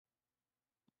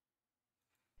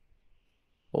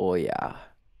Oh yeah.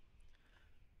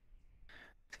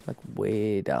 Like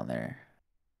way down there.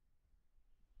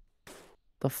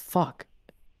 The fuck?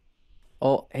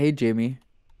 Oh, hey Jamie.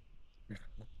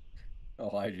 Oh,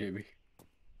 hi, JB.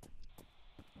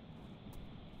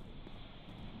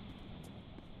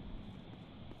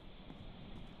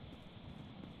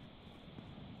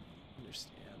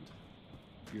 Understand.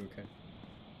 You okay?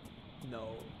 No,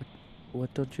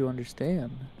 What don't you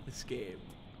understand? this game.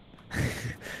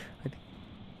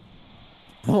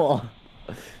 Oh,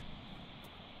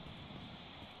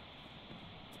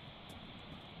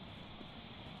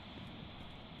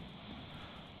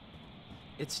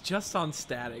 It's just on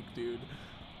static, dude.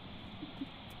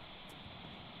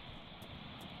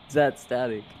 is that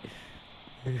static?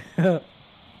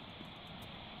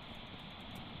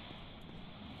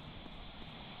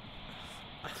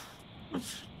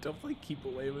 Definitely keep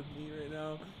away with me right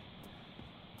now.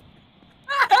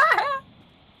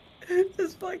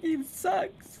 This fucking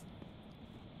sucks.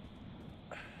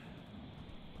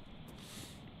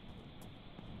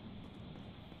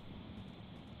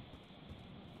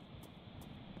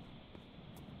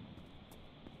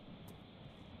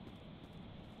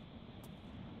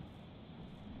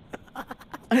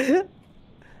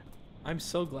 I'm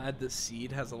so glad this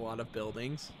seed has a lot of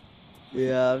buildings.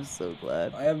 Yeah, I'm so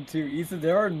glad. I am too. Ethan,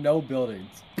 there are no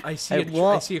buildings. I see I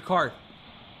I see a car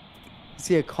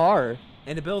see a car.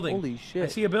 and a building. Holy shit. I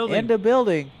see a building. And a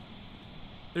building.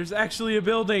 There's actually a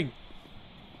building.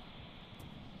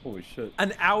 Holy shit.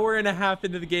 An hour and a half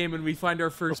into the game and we find our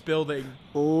first building.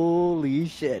 Holy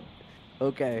shit.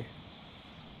 Okay.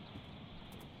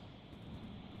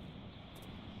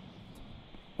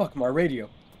 Fuck, my radio.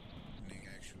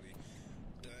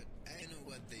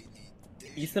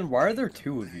 Ethan, why are there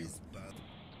two of you?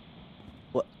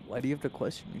 What? Why do you have to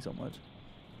question me so much?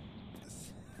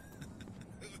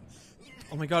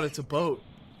 Oh my god, it's a boat.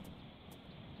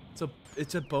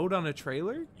 It's a boat on a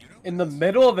trailer? In the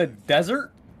middle of a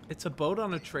desert? It's a boat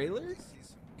on a trailer?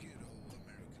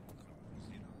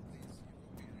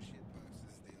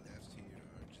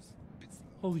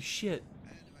 Holy shit.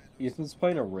 Ethan's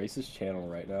playing a racist channel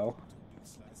right now.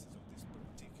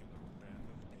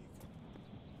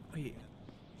 Wait.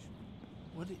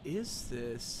 What is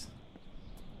this?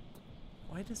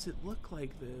 Why does it look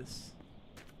like this?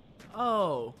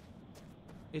 Oh.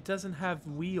 It doesn't have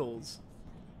wheels.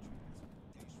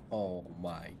 Oh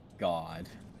my god.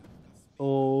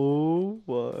 Oh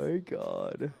my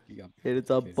god. You got And it's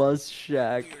a bus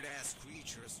shack.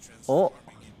 Oh,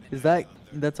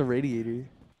 that's a radiator.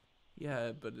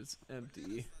 Yeah, but it's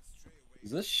empty.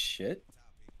 Is this shit?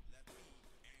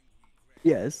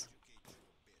 Yes.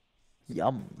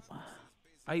 Yum.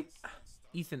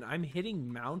 Ethan, I'm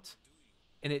hitting mount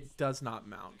and it does not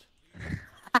mount.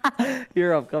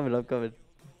 Here, I'm coming.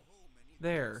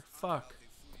 There. Fuck.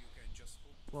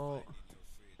 Well,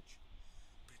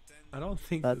 I don't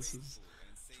think That's- this is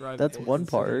drivable. that's one considering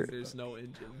part. There's no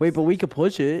engine. Wait, but we could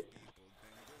push it.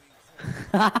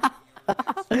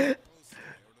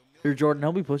 Here, Jordan,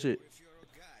 help me push it.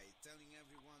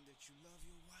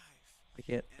 I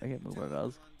can't move my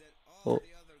mouse. Oh,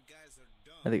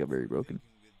 I think I'm very broken.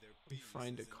 We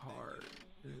find a car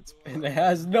and it's And it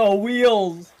has no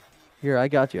wheels! Here, I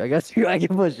got you. I can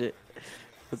push it.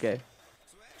 Okay.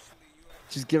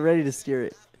 Just get ready to steer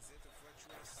it.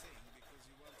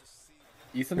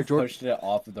 Ethan Here, Jordan. pushed it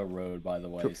off of the road, by the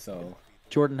way, so...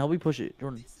 Jordan, help me push it.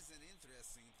 Jordan.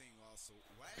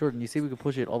 Jordan, you see we can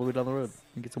push it all the way down the road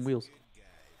and get some wheels.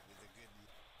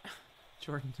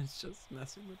 Jordan is just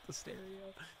messing with the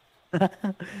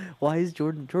stereo. Why is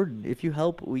Jordan, if you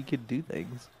help, we could do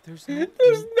things. There's no,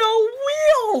 There's no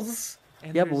wheels!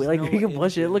 and Yeah, but there's we no can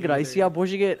push it. engine Look at it. I see either. I'm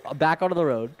pushing it back onto the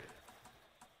road.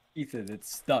 Ethan,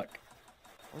 it's stuck.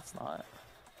 It's not.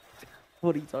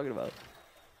 What are you talking about?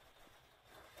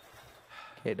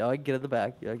 Okay, now I can get at the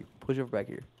back. Yeah, I can push it back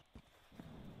here.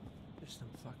 There's no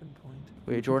fucking point.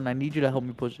 Wait, Jordan, I need you to help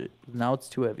me push it. Now it's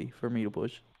too heavy for me to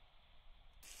push.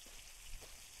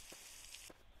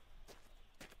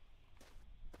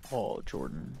 Oh,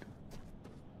 Jordan.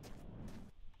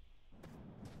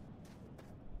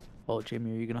 Oh,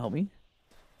 Jamie, are you gonna help me?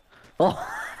 Oh.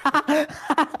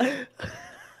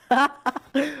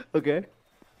 Okay.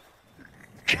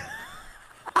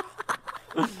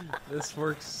 This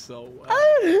works so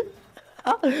well.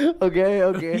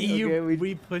 Okay.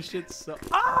 We push it so.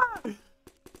 Ah!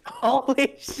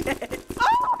 Holy shit!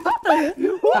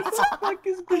 What the fuck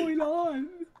is going on?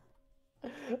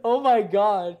 Oh my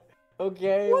god.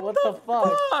 Okay, what the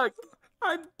fuck? Fuck!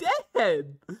 I'm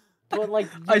dead. But like,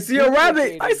 I you see a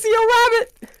rabbit! I duplicated- see a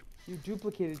rabbit! You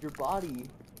duplicated your body.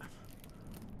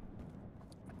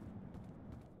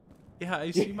 Yeah,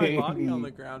 I see my body on the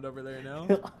ground over there now.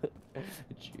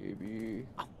 Jamie.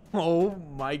 Oh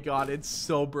my god, it's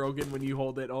so broken when you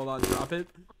hold it. Hold on, drop it.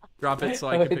 Drop it so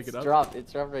I can pick it up.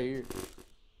 It's dropped right here.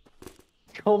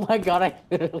 Oh my god, I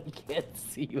literally can't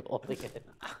see you holding it.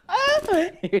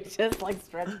 You're just like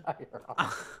stretched out your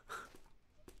arm.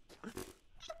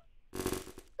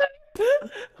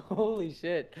 Holy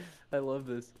shit. I love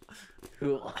this.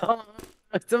 Cool.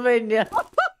 Slovenia.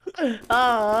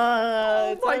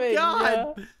 Oh my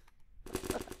god!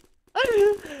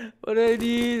 What I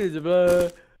need is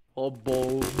a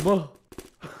bomb.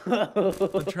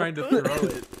 I'm trying to throw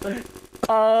it.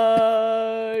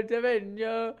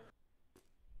 Slovenia.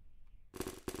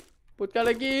 Putka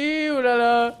lagi,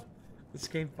 ulala. This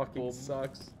game fucking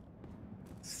sucks.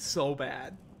 So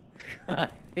bad.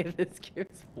 This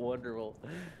game's wonderful.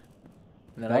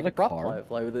 And then Not I can a car?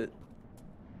 fly with it.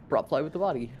 Prop fly with the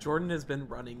body. Jordan has been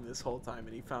running this whole time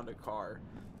and he found a car.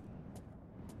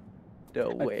 No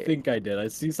way. I think I did. I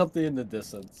see something in the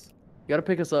distance. You gotta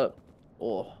pick us up.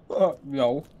 Oh.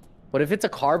 No. What if it's a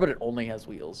car but it only has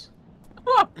wheels?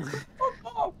 That'd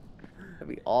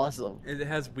be awesome. It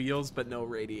has wheels but no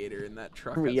radiator, and that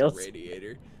truck Wheels? has a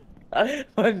radiator.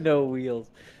 No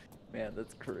wheels. Man,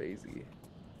 that's crazy.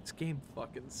 This game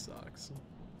fucking sucks.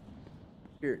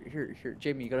 Here.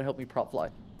 Jamie, you gotta help me prop fly.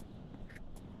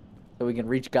 So we can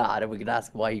reach God and we can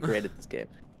ask why he created this game.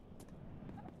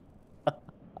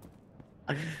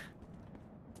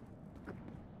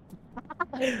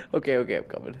 Okay, I'm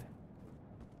coming.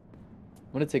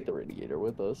 I'm gonna take the radiator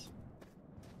with us.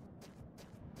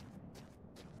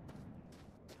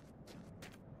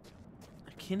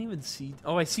 I can't even see.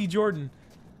 Oh, I see Jordan.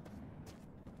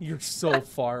 You're so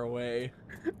far away.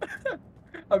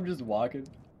 I'm just walking.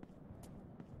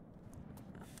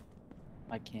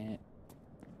 I can't.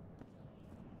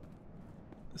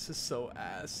 This is so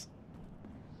ass.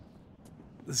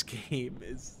 This game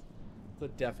is the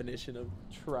definition of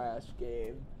trash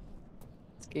game.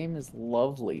 This game is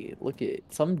lovely. Look at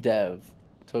some dev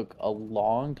took a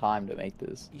long time to make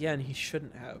this. Yeah, and he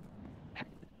shouldn't have.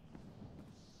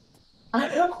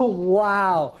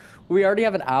 Wow. We already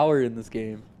have an hour in this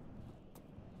game.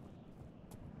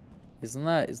 Isn't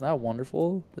that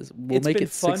wonderful? We'll It's make been it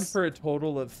fun 6... for a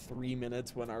total of 3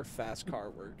 minutes when our fast car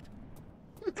worked.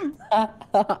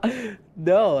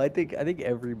 No, I think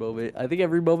every moment. I think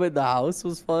every moment in the house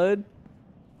was fun.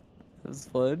 It was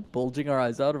fun, bulging our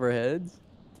eyes out of our heads.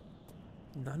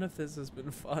 None of this has been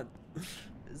fun.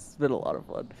 It's been a lot of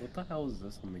fun. What the hell is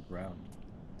this on the ground?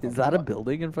 Is that a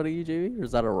building in front of you, Jamie, or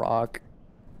is that a rock?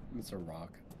 It's a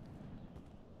rock.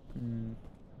 Mm.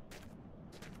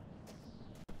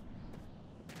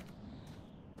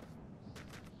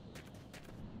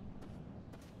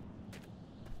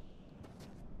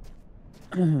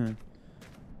 I'm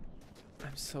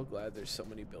so glad there's so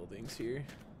many buildings here.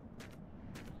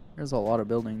 There's a lot of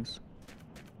buildings.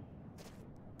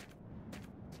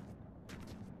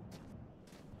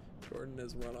 Jordan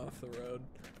has run off the road.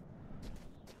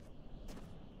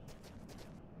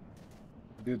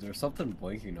 Dude, there's something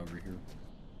blinking over here.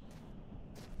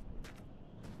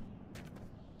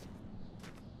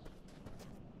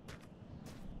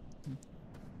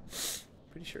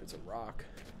 Pretty sure it's a rock.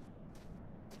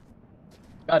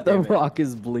 God The damn it. rock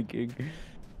is blinking.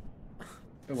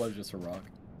 It was just a rock.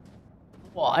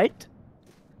 What?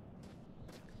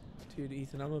 Dude,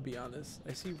 Ethan, I'm gonna be honest.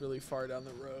 I see really far down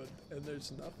the road, and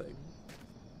there's nothing.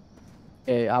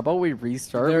 Hey, how about we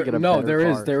restart? We get a No, better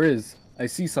there car. is. I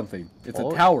see something. It's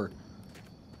Oh. a tower.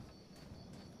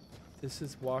 This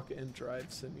is walk and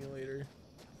drive simulator.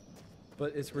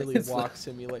 But it's really It's walk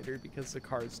simulator because the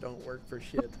cars don't work for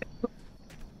shit.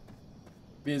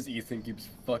 Because Ethan keeps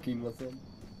fucking with them.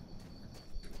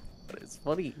 But it's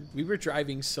funny. We were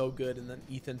driving so good, and then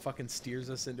Ethan fucking steers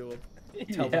us into a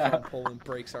telephone Yeah. pole and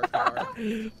breaks our car.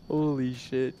 Holy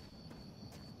shit.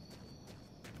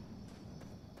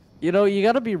 You know, you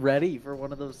gotta be ready for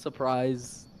one of those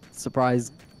surprise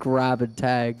grab and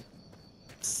tag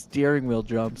steering wheel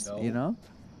jumps, you know?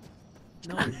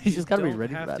 No, You just gotta be don't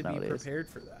ready for have that to nowadays. be prepared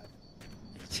for that.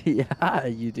 Yeah,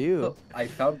 you do. Oh, I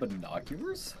found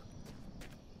binoculars?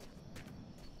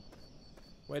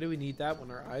 Why do we need that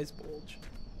when our eyes bulge?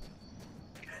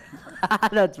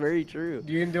 That's very true.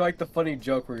 You can do like the funny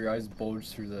joke where your eyes bulge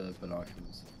through the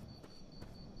binoculars.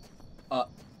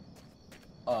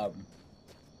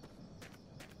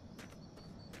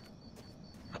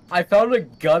 I found a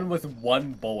gun with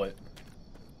one bullet.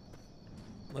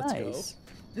 Let's Nice.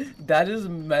 go. That is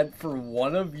meant for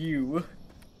one of you.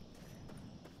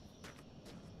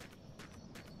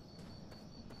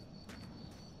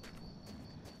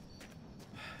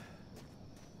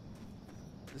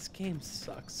 The This game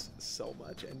sucks so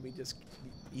much, and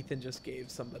Ethan just gave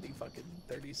somebody fucking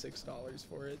 $36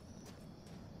 for it.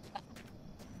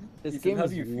 This Ethan, game how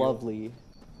is do you feel? lovely.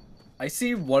 I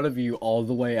see one of you all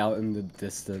the way out in the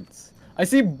distance. I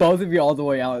see both of you all the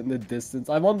way out in the distance.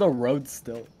 I'm on the road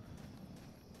still.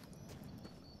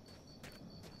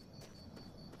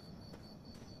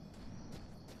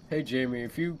 Hey Jamie,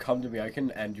 if you come to me, I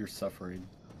can end your suffering.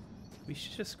 We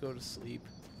should just go to sleep.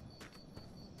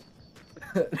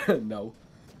 No.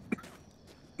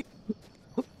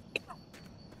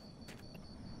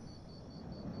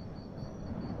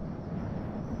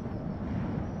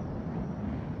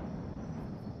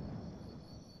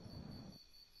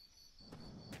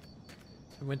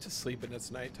 I went to sleep and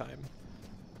it's nighttime.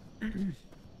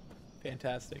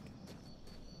 Fantastic.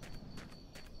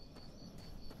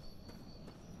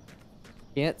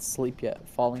 Can't sleep yet.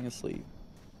 Falling asleep.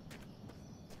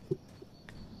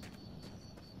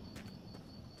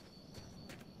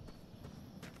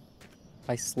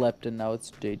 I slept and now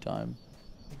it's daytime.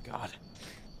 Thank God.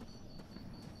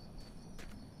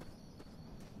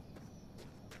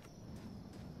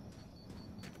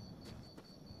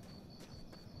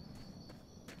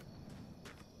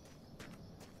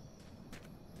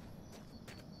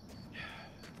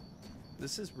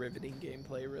 This is riveting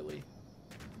gameplay, really.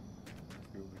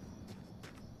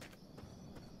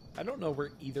 I don't know where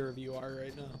either of you are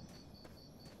right now.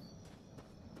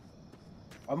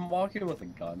 I'm walking with a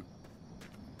gun.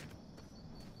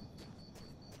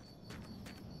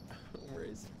 Where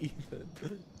is Ethan?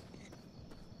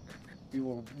 You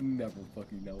will never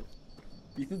fucking know.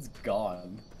 Ethan's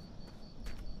gone.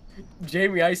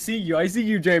 Jamie, I see you. I see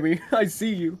you, Jamie. I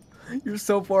see you. You're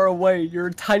so far away. You're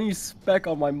a tiny speck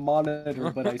on my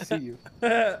monitor, but I see you.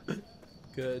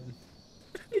 Good.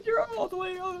 You're all the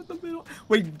way out in the middle.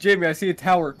 Wait, Jamie, I see a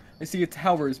tower. I see a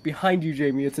tower. It's behind you,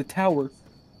 Jamie. It's a tower.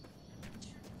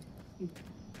 What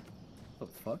the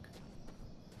fuck?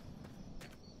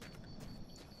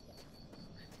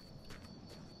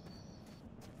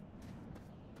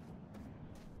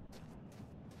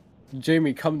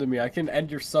 Jamie, come to me. I can end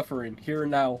your suffering here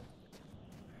and now.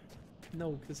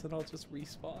 No, because then I'll just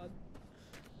respawn.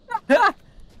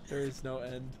 There is no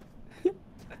end. We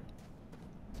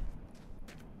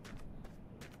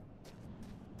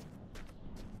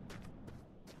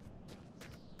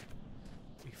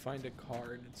find a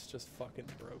car and it's just fucking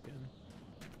broken.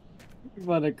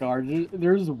 But a car,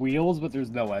 there's wheels, but there's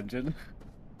no engine.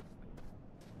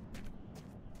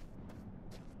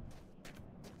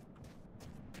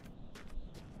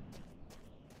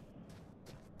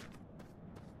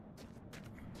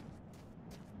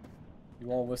 You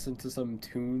want to listen to some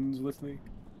tunes with me?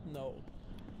 No.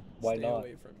 Why Stay not?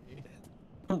 away from me.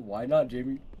 Why not,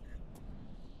 Jamie?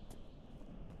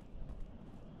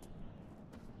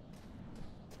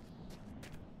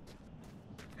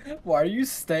 Why are you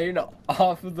staying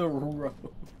off of the road?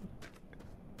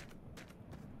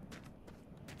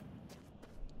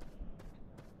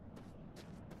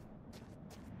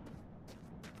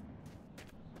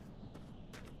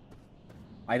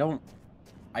 I don't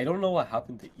know what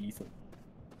happened to Ethan.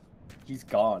 He's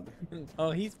gone.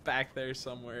 Oh, he's back there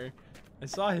somewhere. I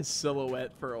saw his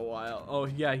silhouette for a while. Oh,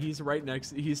 yeah, he's right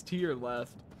next. He's to your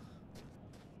left.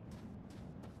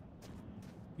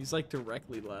 He's like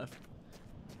directly left.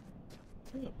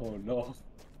 Oh no.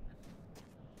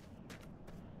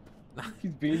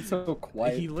 He's being so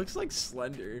quiet. He looks like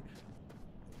Slender.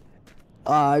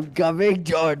 I'm coming,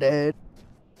 Jordan.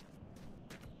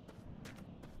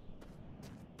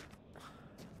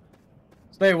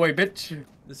 Stay away, bitch.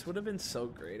 This would have been so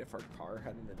great if our car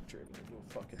hadn't been driven into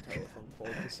a fucking telephone pole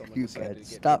because someone You decided could to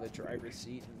get stop. into the driver's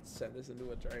seat and send us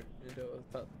into a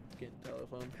fucking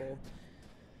telephone pole.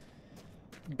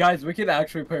 Guys, we can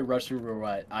actually play Russian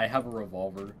roulette. I have a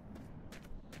revolver.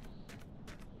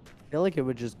 I feel like it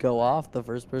would just go off the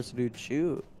first person who'd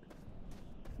shoot.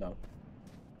 No.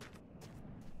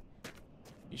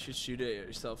 You should shoot it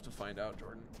yourself to find out,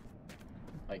 Jordan.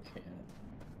 I can't.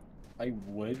 I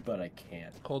would, but I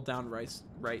can't. Hold down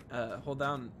hold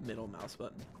down middle mouse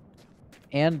button.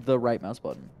 And the right mouse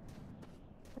button.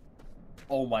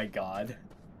 Oh my god.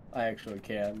 I actually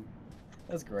can.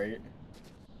 That's great.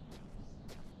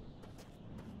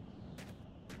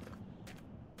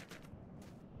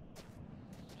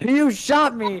 You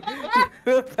shot me!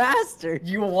 You bastard!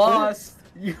 You lost!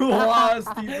 You lost,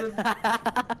 Ethan!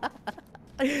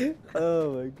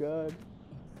 Oh my god.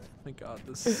 Oh my god,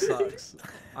 this sucks.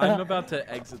 I'm about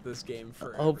to exit this game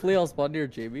forever. Hopefully I'll spawn near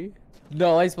Jamie.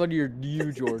 No, I spawned near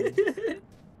you, Jordan.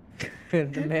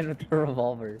 The man with the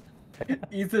revolver.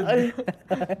 Ethan,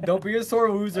 don't be a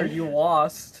sore loser. You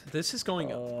lost. This is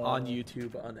going on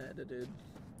YouTube unedited.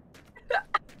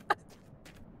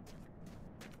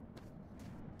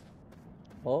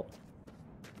 Oh.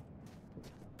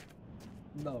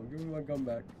 No, give me my gun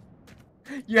back.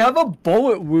 You have a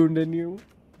bullet wound in you.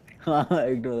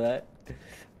 Ignore that.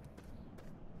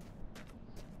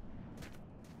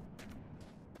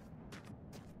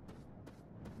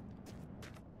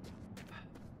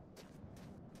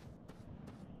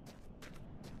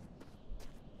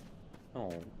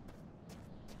 Oh.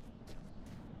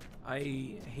 I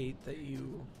hate that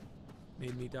you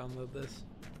made me download this.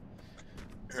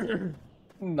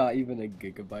 Not even a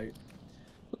gigabyte.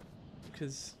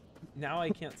 Because now I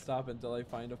can't stop until I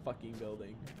find a fucking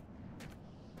building.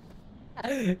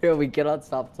 Yeah, we cannot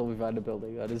stop until we find a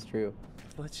building. That is true.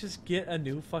 Let's just get a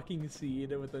new fucking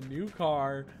seed with a new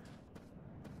car.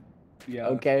 Yeah.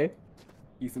 Okay.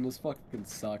 Ethan, this fucking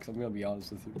sucks. I'm gonna be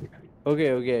honest with you.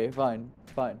 Okay, okay, fine,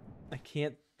 fine. I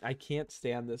can't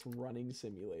stand this running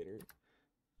simulator.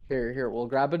 Here, we'll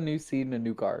grab a new seat and a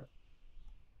new car.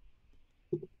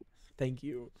 Thank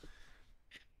you.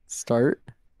 Start.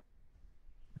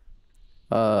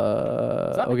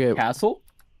 Is that Okay. a castle?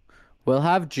 We'll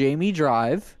have Jamie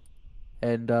drive,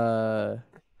 and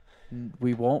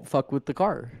we won't fuck with the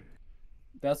car.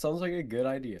 That sounds like a good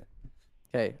idea.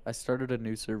 Okay, I started a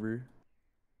new server.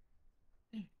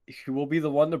 Who will be the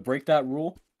one to break that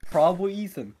rule? Probably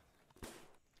Ethan.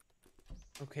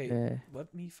 Okay, Okay.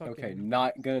 let me fucking... Okay,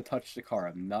 not gonna touch the car.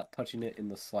 I'm not touching it in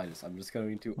the slightest. I'm just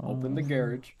going to open the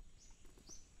garage.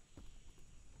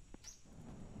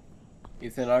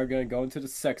 Ethan and I are gonna go into the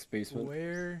sex basement.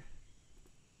 Where's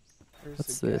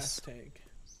What's the this? gas tank?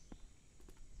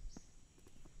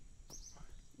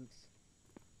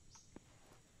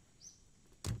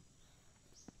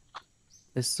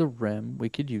 This is a rim. We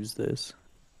could use this.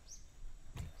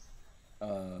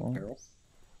 Barrel.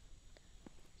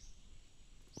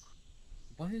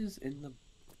 What is in the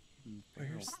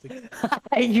barrel? Where's the...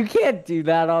 You can't do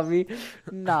that on me.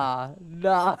 Nah.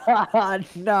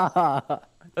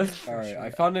 Alright, I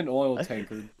found an oil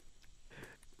tankard.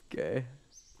 Okay.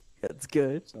 That's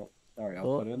good. So, alright,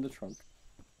 I'll put it in the trunk.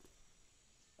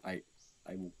 I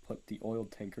will put the oil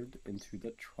tankard into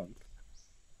the trunk.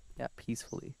 Yeah,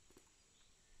 peacefully.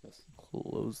 Yes.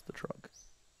 Close the trunk.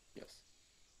 Yes.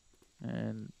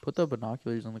 And put the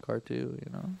binoculars on the car too,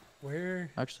 you know?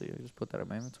 Where? Actually, I just put that in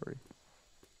my inventory.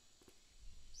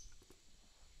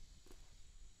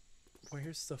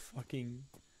 Where's the fucking...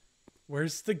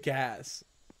 Where's the gas?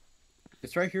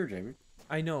 It's right here, Jamie.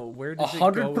 I know. Where does it go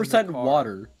in the 100% car?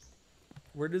 water.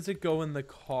 Where does it go in the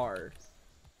car?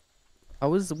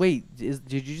 Wait,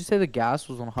 did you just say the gas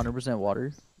was 100%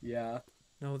 water? Yeah.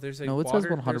 No, there's a No, it water, says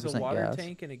there's a 100% water gas.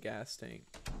 tank and a gas tank.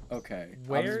 Okay.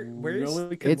 Where's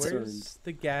really concerned. where's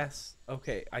the gas?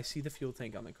 Okay, I see the fuel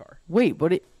tank on the car. Wait,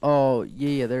 but it... Oh,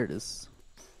 yeah, there it is.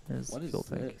 There's What the is fuel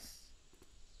tank. this?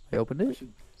 I opened I it?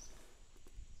 should...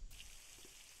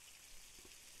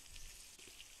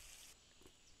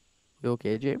 You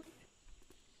okay, Jamie?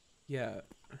 Yeah,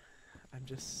 I'm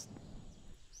just...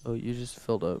 Oh, you just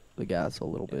filled up the gas a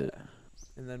little bit. Yeah.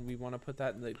 And then we want to put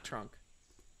that in the trunk.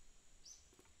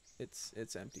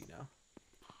 It's empty now.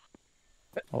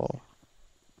 Oh.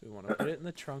 We want to put it in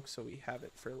the trunk so we have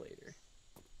it for later.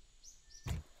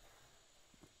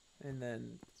 And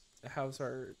then,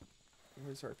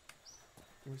 where's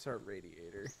our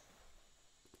radiator?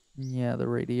 Yeah, the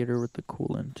radiator with the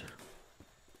coolant.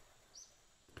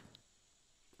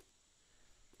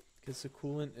 Because the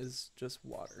coolant is just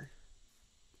water.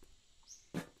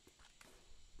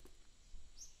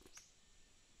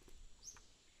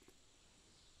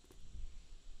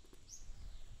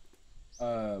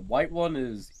 White one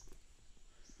is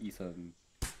Ethan.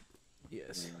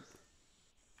 Yes.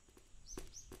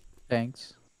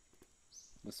 Thanks.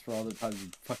 That's for all the times you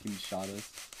fucking shot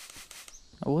us.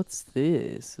 Oh, what's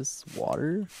this? This is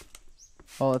water?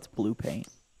 Oh, that's blue paint.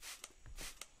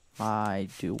 I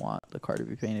do want the car to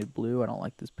be painted blue. I don't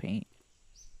like this paint.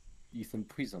 Ethan,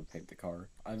 please don't paint the car.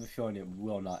 I have a feeling it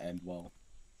will not end well.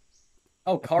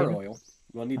 Oh, car painted- oil.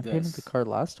 We'll need I painted this. the car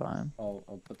last time.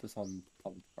 I'll put this on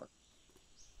top of the car.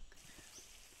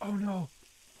 Oh no!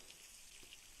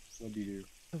 What do you do?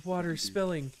 The water's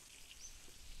spilling.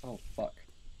 Oh, fuck.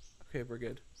 Okay, we're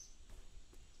good.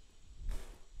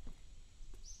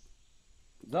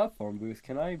 Is that a phone booth?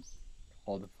 Can I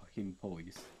call the fucking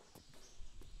police?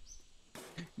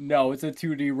 No, it's a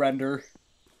 2D render.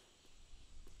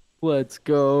 Let's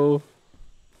go.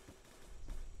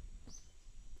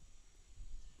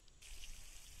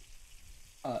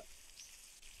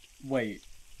 Wait.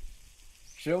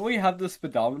 Shouldn't we have the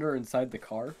speedometer inside the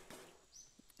car?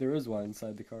 There is one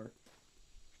inside the car.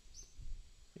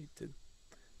 Wait, did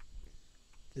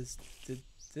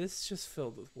this just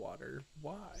filled with water?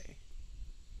 Why?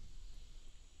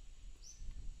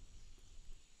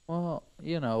 Well,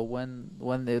 you know, when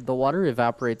the water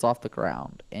evaporates off the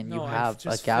ground and you No, I've have a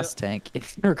just gas tank in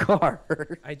your car.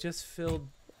 I just filled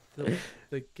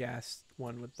the gas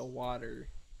one with the water,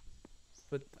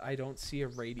 but I don't see a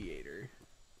radiator.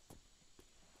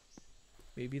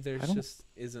 Maybe there's don't- just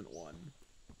isn't one.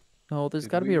 No, there's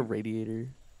Did got to be a we- radiator.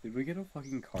 Did we get a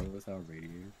fucking car without a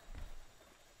radiator?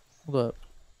 Hold up.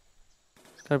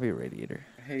 There's got to be a radiator.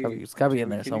 Hey, It's got to be in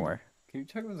Jamie, there can you- somewhere. Can you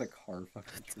check if there's a car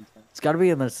fucking turns on? It's got to be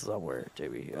in there somewhere,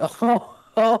 JB.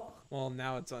 Oh, Well,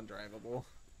 now it's undrivable.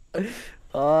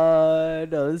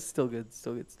 no, this is still good.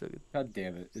 Still good. Still good. God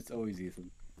damn it! It's always Ethan.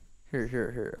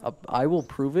 Here. I will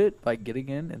prove it by getting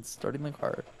in and starting the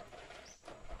car.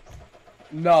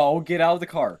 No, get out of the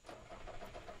car.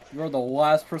 You're the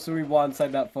last person we want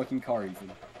inside that fucking car, Ethan.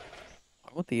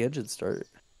 I want the engine start.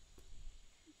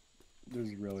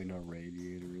 There's really no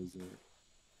radiator, is there?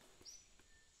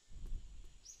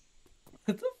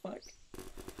 What the fuck?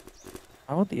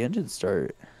 I want the engine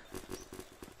start.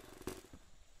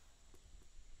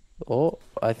 Oh,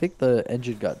 I think the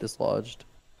engine got dislodged.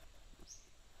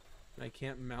 I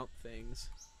can't mount things.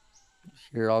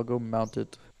 Here, I'll go mount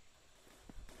it.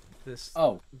 This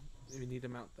Oh, we need to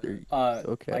mount There that.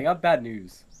 you- Okay. I got bad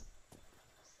news.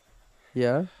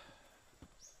 Yeah,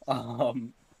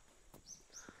 Um,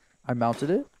 I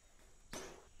mounted it.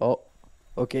 Oh,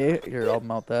 okay. Here, I'll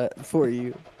mount that for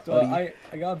you. so buddy.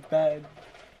 I got bad.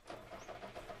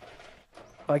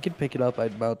 If I could pick it up,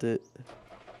 I'd mount it.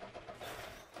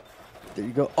 There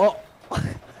you go. Oh!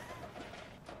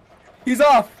 He's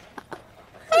off.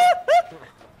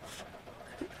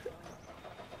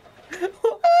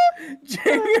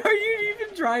 Jamie, are you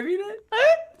even driving it?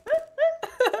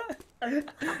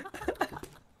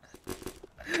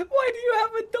 Why do you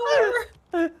have a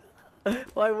door?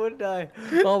 Why wouldn't I?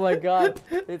 Oh my god.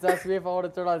 It's asking me if I want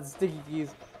to turn on sticky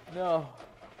keys. No.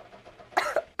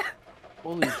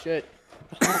 Holy shit.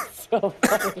 So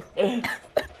funny.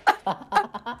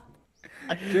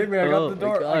 Jamie, I got Oh the my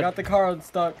door. I God. got the car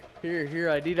unstuck. Here,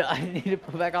 I need to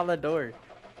put back on the door.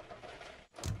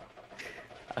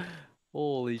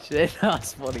 Holy shit,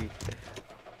 that's funny.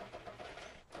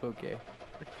 Okay.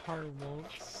 The car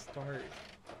won't start.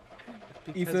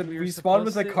 Because Ethan, were we spawned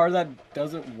with a supposed to- car that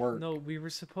doesn't work. No, we were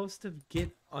supposed to get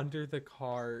under the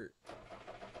car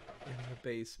in the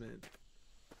basement.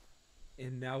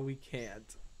 And now we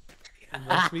can't.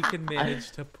 Unless we can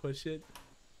manage to push it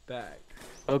back.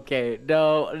 Okay,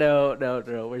 no.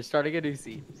 We're starting a new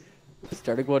scene. We're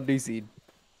starting one new scene.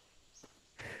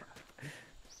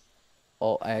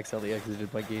 Oh, I accidentally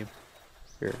exited my game.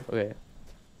 Here, okay.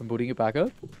 I'm booting it back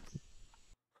up.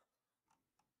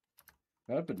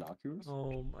 Got binoculars?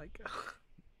 Oh my god.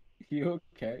 You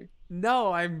okay?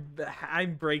 No,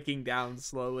 I'm breaking down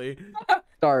slowly.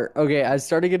 Start. Okay, I'm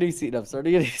starting a new scene. I'm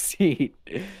starting a new scene.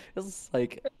 It's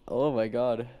like, oh my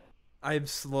god. I'm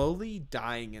slowly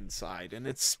dying inside, and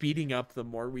it's speeding up the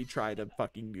more we try to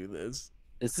fucking do this.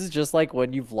 This is just like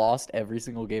when you've lost every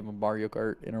single game of Mario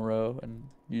Kart in a row and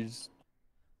you just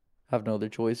have no other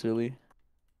choice really.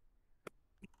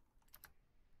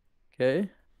 Okay.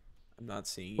 I'm not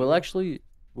seeing Well, you. actually,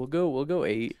 we'll go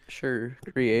 8. Sure.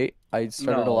 Create. I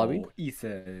started a lobby. No,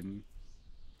 Ethan.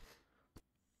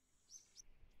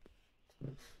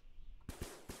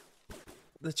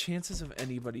 The chances of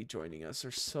anybody joining us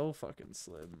are so fucking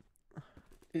slim.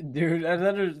 Dude, and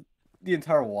then there's the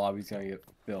entire lobby's gonna get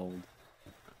filled.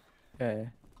 Okay.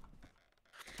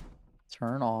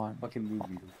 Turn on. Fucking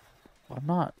movie. I'm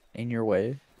not in your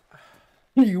way.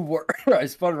 You were. I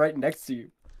spawned right next to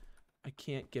you. I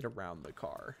can't get around the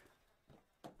car.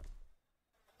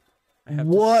 I have to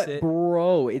What, sit.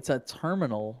 bro? It's a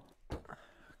terminal.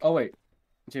 Oh wait,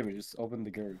 Jamie, just open the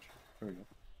garage. There we go.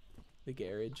 The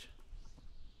garage.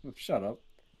 Oh, shut up.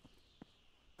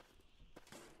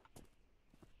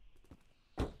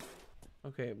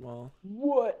 Okay, well,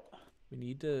 What? we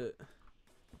need to.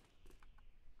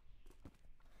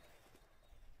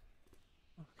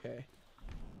 Okay.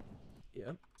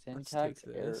 Yep. Let's take Syntax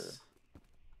error. this.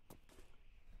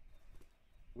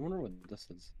 I wonder what this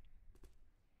is.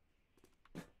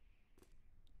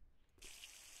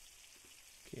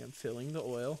 Okay, I'm filling the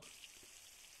oil.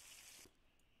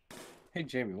 Hey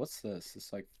Jamie, what's this?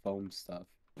 It's like foam stuff.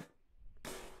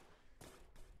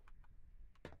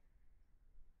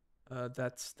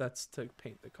 That's to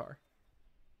paint the car.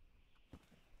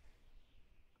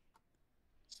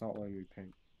 It's not letting me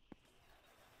paint.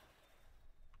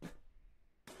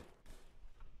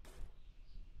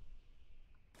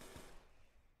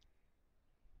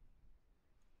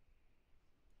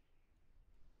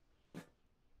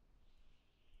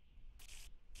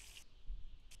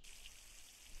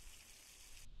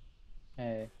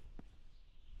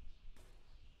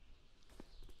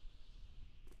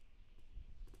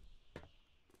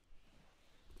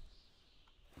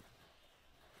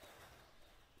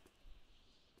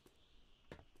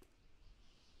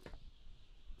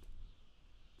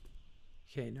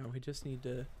 Okay, no, we just need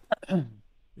to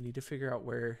we need to figure out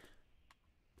where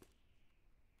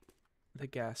the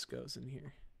gas goes in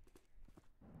here.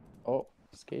 Oh,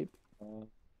 escape.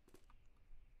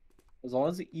 As long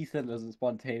as Ethan doesn't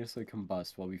spontaneously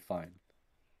combust, we'll be fine.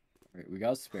 Alright, we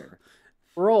got a spare.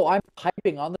 Bro, I'm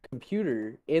typing on the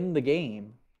computer in the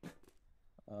game.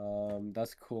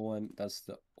 That's coolant. That's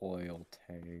the oil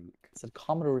tank. It's a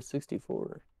Commodore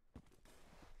 64.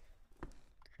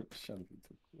 Shut up,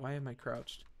 Ethan. Why am I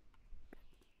crouched?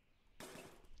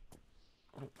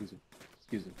 Excuse me.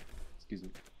 Excuse me. Excuse me.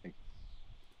 Thank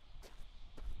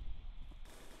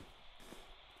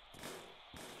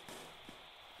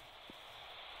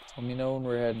Let me know when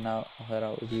we're heading out. I'll head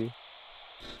out with you.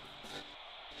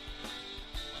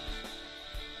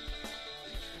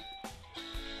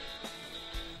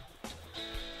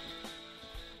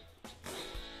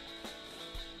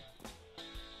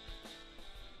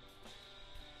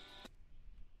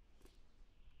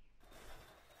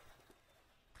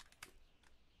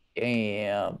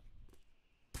 Damn.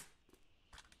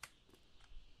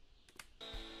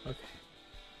 Okay.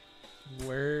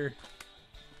 Where's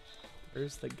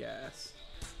the gas?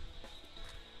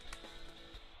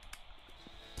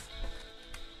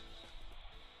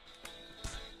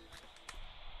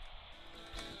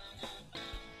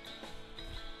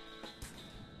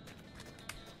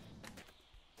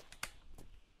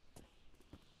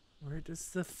 Where does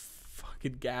the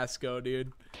fucking gas go,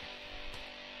 dude?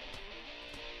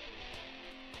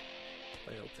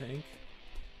 Oil tank.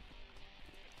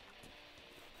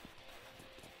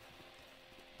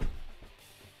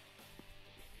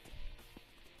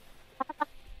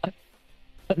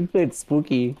 It's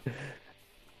spooky.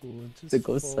 Coolant It's a is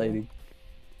ghost full. sighting.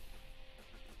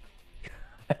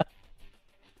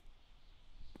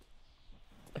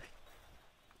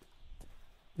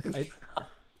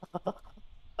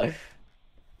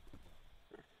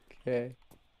 Okay.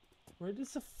 Where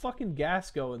does the fucking gas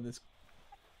go in this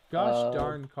gosh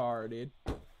darn car, dude?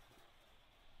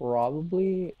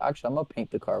 Probably. Actually, I'm gonna paint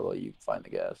the car while you find the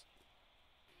gas.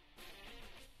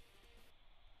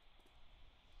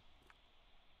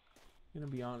 I'm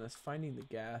gonna be honest, finding the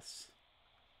gas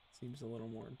seems a little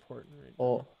more important right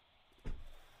Oh.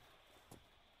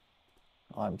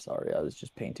 I'm sorry. I was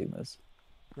just painting this.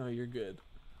 now. No, you're good.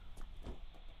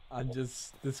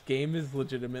 This game is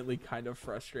legitimately kind of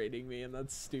frustrating me, and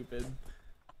that's stupid.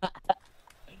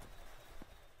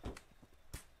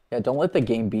 Yeah, don't let the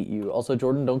game beat you. Also,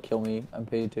 Jordan, don't kill me. I'm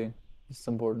painting. It's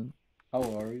important. How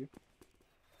low are you?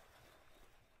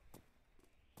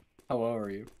 How low are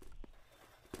you?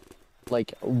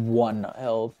 Like 1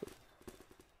 health.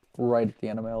 Right at the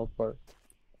end of my health bar.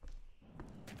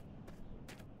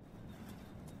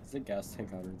 Is the gas tank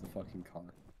under the fucking car?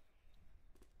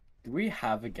 Do we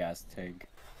have a gas tank?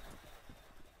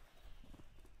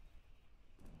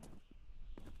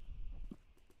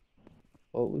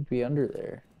 What would be under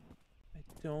there? I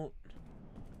don't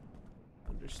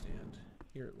understand.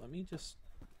 Here, let me just.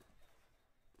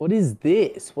 What is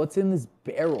this? What's in this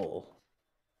barrel?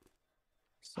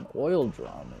 Some oil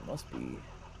drum. It must be.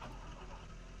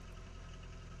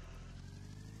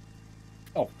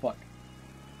 Oh, fuck.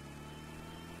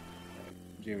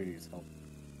 Jamie needs help.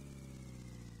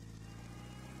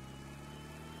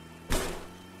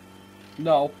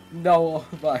 No, no,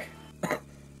 bye.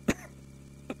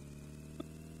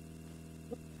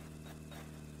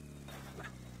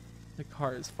 The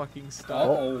car is fucking stuck.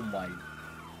 Oh my.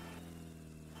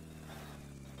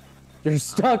 You're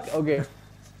stuck. Okay.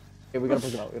 Okay, we gotta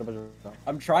push it out. We gotta push it out.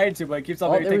 I'm trying to, but it keeps on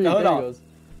Oh, making me there, take the hood there it off. goes.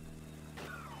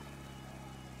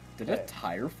 Did Okay. a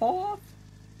tire fall off?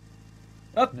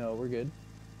 Oh. No, we're good.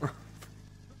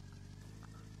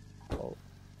 Oh.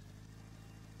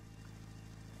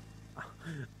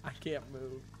 I can't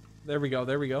move. There we go.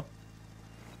 There we go.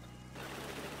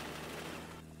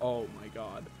 Oh my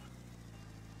god.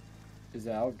 Is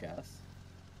that out of gas?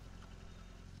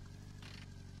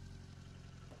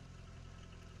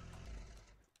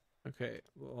 Okay.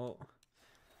 Well,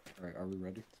 Alright, are we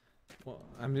ready?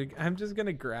 I'm just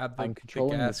gonna grab I'm the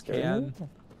controlling the gas steering can wheel?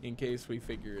 in case we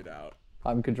figure it out.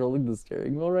 I'm controlling the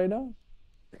steering wheel right now.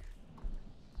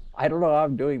 I don't know how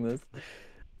I'm doing this.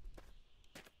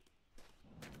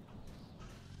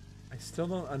 I still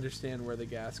don't understand where the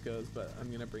gas goes, but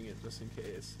I'm gonna bring it just in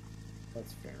case.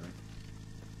 That's fair.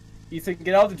 Ethan,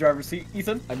 get out of the driver's seat.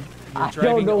 Ethan! You're I don't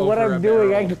driving know what over I'm a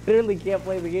doing. I barrel. literally can't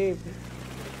play the game.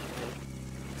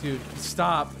 Dude,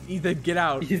 stop. Ethan, get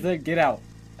out. Ethan, get out.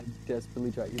 I'm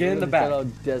desperately trying. Get in the How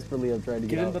back. desperately I'm trying to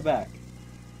Get get in out. the back.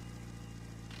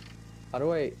 How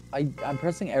do I'm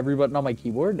pressing every button on my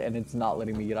keyboard and it's not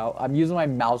letting me get out. I'm using my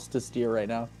mouse to steer right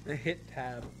now. Hit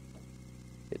tab.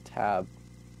 Hit tab.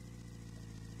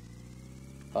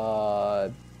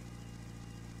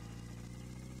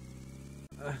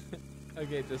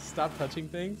 Okay, just stop touching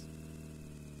things.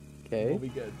 Okay. We'll be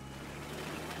good.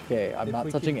 Okay, I'm If not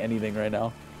we touching can- anything right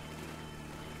now.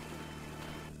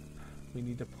 We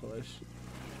need to push.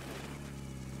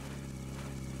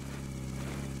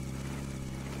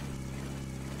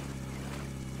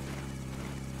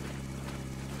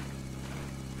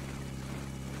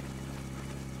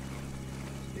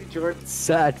 Jordan's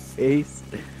sad face.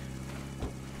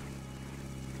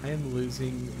 I am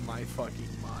losing my fucking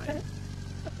mind.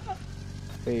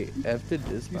 Wait, F to You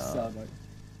dismount. sound like.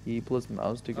 E plus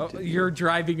mouse to Oh, continue. you're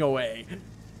driving away.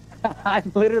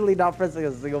 I'm literally not pressing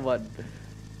a single button.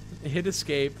 Hit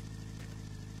escape.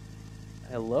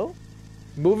 Hello?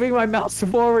 Moving my mouse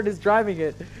forward is driving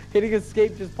it. Hitting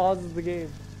escape just pauses the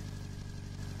game.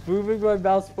 Moving my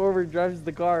mouse forward drives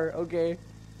the car. Okay.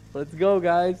 Let's go,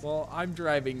 guys. Well, I'm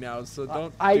driving now, so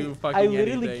don't I do fucking I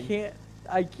literally anything. can't.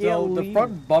 I can't So leave. the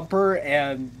front bumper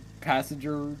and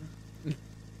passenger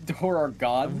door are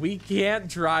gone. We can't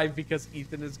drive because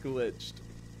Ethan is glitched.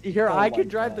 Here, Oh I my can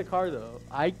drive God. the car though.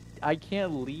 I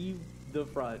can't leave the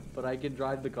front, but I can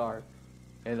drive the car,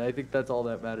 and I think that's all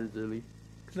that matters really.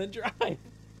 Then drive.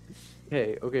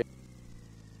 Okay, okay.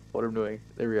 What I'm doing.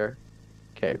 There we are.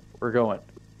 Okay, we're going.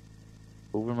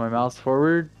 Moving my mouse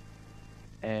forward,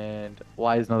 and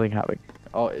why is nothing happening?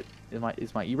 Oh,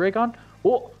 is my e-brake on?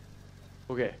 Whoa.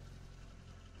 Okay.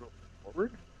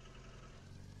 Forward.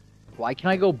 Why can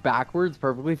I go backwards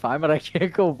perfectly fine, but I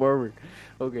can't go forward?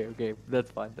 Okay, okay, that's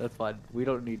fine. That's fine. We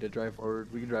don't need to drive forward.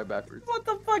 We can drive backwards. What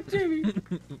the fuck, Jamie?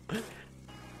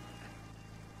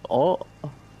 Oh,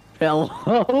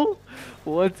 hello?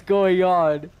 What's going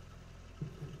on?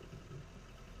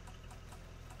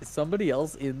 Is somebody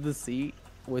else in the seat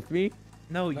with me?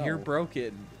 No, you're No.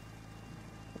 broken.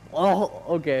 Oh,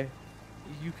 okay.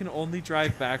 You can only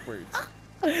drive backwards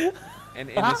and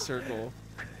in a circle.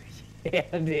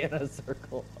 And in a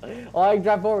circle. Oh, I can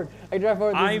drive forward. I can drive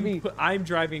forward. This is me. I'm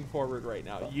driving forward right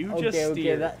now. You Okay, just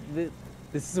steer. okay.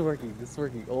 This is working. This is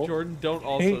working. Oh, Jordan, don't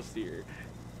also steer.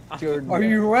 Jordan. Are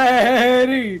you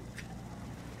ready?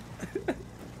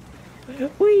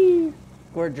 Whee!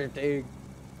 We're drifting.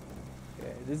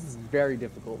 Okay, this is very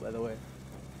difficult, by the way.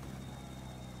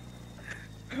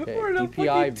 Okay, We're in a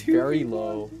DPI fucking very 2v1.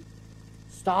 low.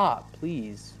 Stop,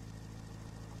 please.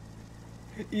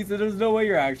 Ethan, there's no way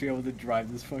you're actually able to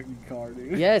drive this fucking car,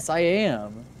 dude. Yes, I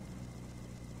am.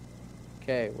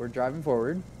 Okay, we're driving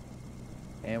forward.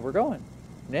 And we're going.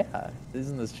 Yeah,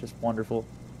 isn't this just wonderful?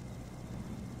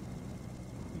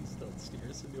 Please don't steer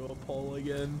us into a pole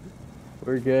again.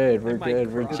 We're good, we're I might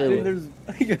good, we're cry. chilling.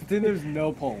 Then there's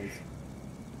no poles.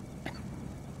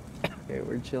 Okay,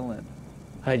 we're chilling.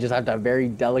 I just have to very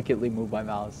delicately move my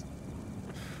mouse.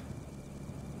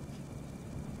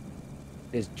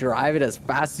 Just drive it as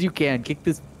fast as you can. Kick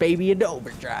this baby into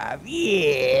overdrive.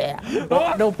 Yeah!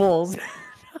 Oh, no pulls.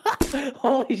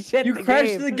 Holy shit. You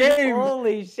crashed the game.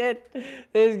 Holy shit.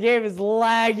 This game is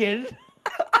lagging.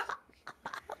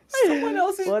 Someone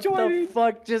else is what joining. the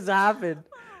fuck just happened?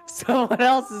 Someone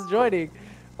else is joining.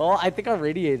 Oh, I think our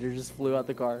radiator just flew out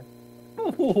the car.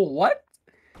 What?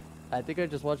 I think I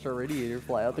just watched our radiator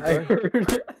fly out the I car.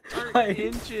 heard. Our I,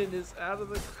 engine is out of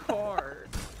the car.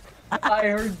 I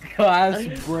heard glass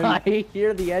break. I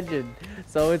hear the engine,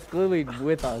 so it's clearly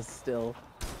with us still.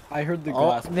 I heard the Oh,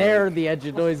 glass. there break. the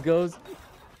engine noise goes.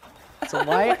 So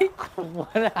why?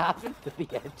 What happened to the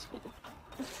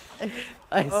engine?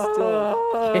 I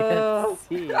still can't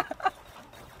see.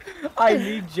 I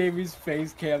need Jamie's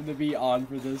face cam to be on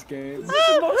for this game.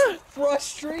 The most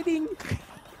frustrating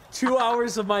 2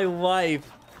 hours of my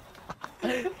life.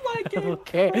 My game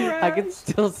Okay, I can crashed.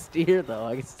 still steer though.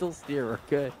 I can still steer. We're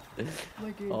good.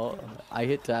 My game Oh, crashed. I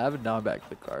hit tab and now I'm back to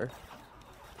the car.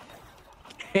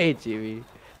 Hey, Jimmy.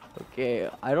 Okay,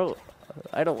 I don't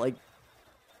like.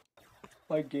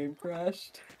 My game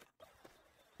crashed.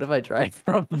 What if I drive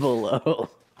from below?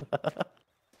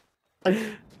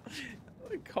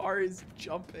 The car is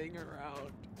jumping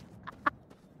around.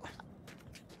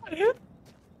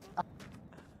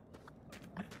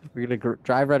 We're gonna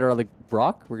drive right around the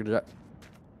rock. We're gonna drive.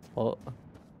 Oh,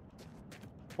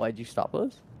 why'd you stop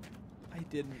us? I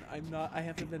didn't. I'm not. I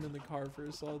haven't been in the car for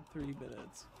a solid 3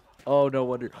 minutes. Oh, no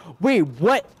wonder. Wait,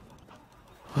 what?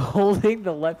 Holding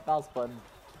the left mouse button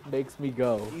makes me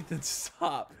go. Ethan,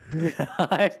 stop.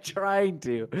 I'm trying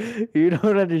to. You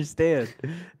don't understand.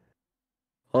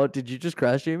 Oh, did you just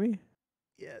crash, Jamie?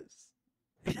 Yes.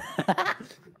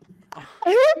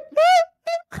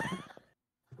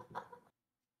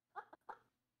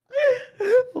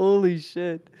 Holy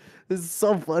shit. This is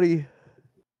so funny.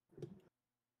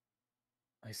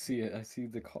 I see it. I see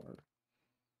the car.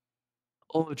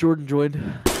 Oh, Jordan joined.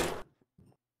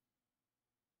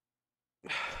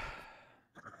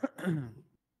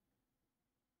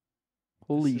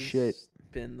 Holy This shit. has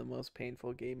been the most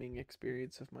painful gaming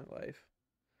experience of my life.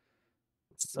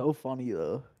 It's so funny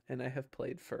though. And I have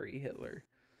played Furry Hitler.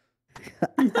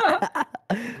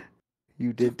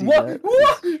 You did do What? that.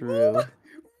 What? It's true.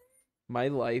 My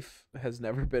life has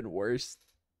never been worse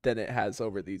than it has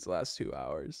over these last 2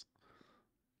 hours.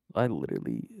 I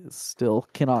literally still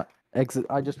cannot exit.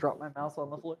 I just dropped my mouse on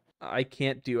the floor. I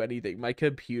can't do anything. My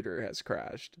computer has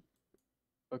crashed.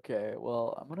 Okay,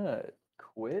 well, I'm gonna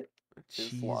quit this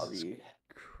Jesus lobby.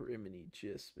 criminy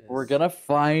jismus. We're gonna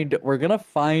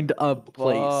find a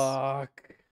place. Fuck.